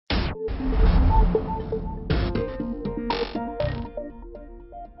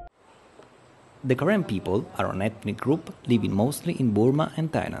The Karen people are an ethnic group living mostly in Burma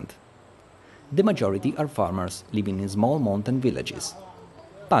and Thailand. The majority are farmers living in small mountain villages.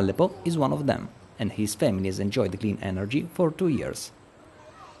 Pallepo is one of them, and his family has enjoyed clean energy for 2 years.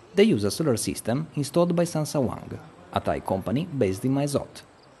 They use a solar system installed by Sansawang, a Thai company based in Mysot.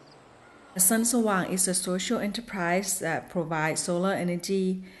 Sansawang is a social enterprise that provides solar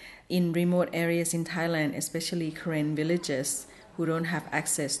energy in remote areas in Thailand, especially Karen villages who don't have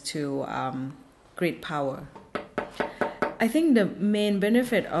access to grid power. I think the main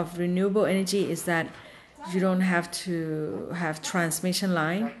benefit of renewable energy is that you don't have to have transmission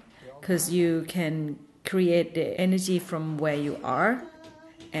line because you can create the energy from where you are,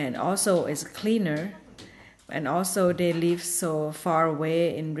 and also it's cleaner, and also they live so far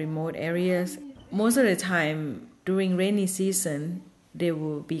away in remote areas. Most of the time during rainy season they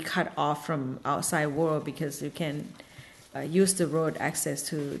will be cut off from outside world because you can use the road access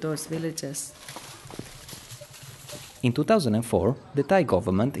to those villages. In 2004, the Thai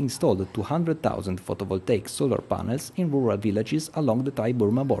government installed 200,000 photovoltaic solar panels in rural villages along the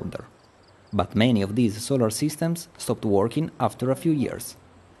Thai-Burma border. But many of these solar systems stopped working after a few years.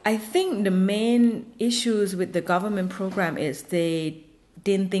 I think the main issues with the government program is they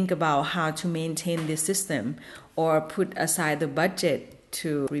didn't think about how to maintain this system or put aside the budget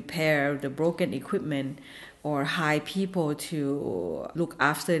to repair the broken equipment or hire people to look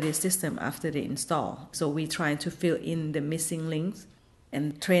after the system after they install. So we're trying to fill in the missing links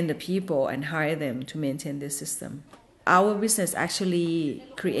and train the people and hire them to maintain this system. Our business actually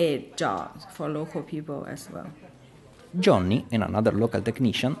create jobs for local people as well. Johnny and another local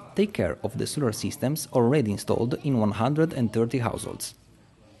technician take care of the solar systems already installed in 130 households.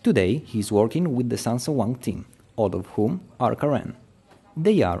 Today he is working with the Sansawang team, all of whom are Karen.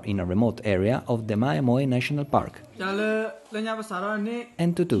 They are in a remote area of the Mae Moe National Park.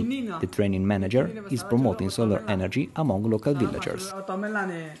 And Tutu, the training manager, is promoting solar energy among local villagers.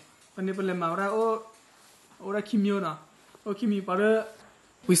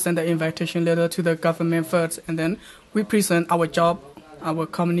 We send the invitation letter to the government first, and then we present our job, our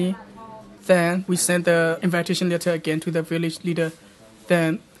company. Then we send the invitation letter again to the village leader.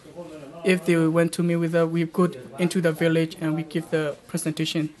 Then if they want to meet with us, we go into the village and we give the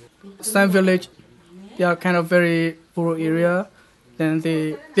presentation. Some village, they are kind of very rural area, then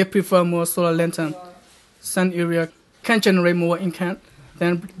they prefer more solar lantern. Some area can generate more income,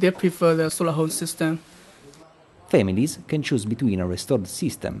 then they prefer the solar home system. Families can choose between a restored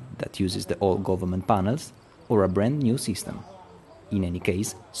system that uses the old government panels or a brand new system. In any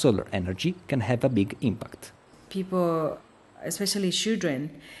case, solar energy can have a big impact. People, especially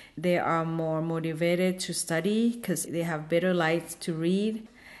children, they are more motivated to study because they have better lights to read.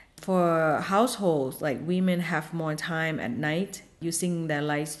 For households, like women have more time at night using their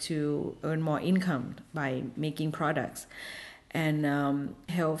lights to earn more income by making products. And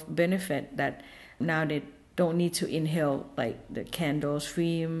health benefit that now they don't need to inhale like the candles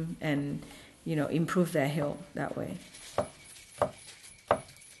fume and improve their health that way.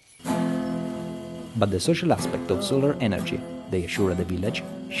 But the social aspect of solar energy, they assure the village,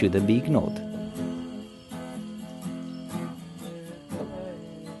 shouldn't be ignored.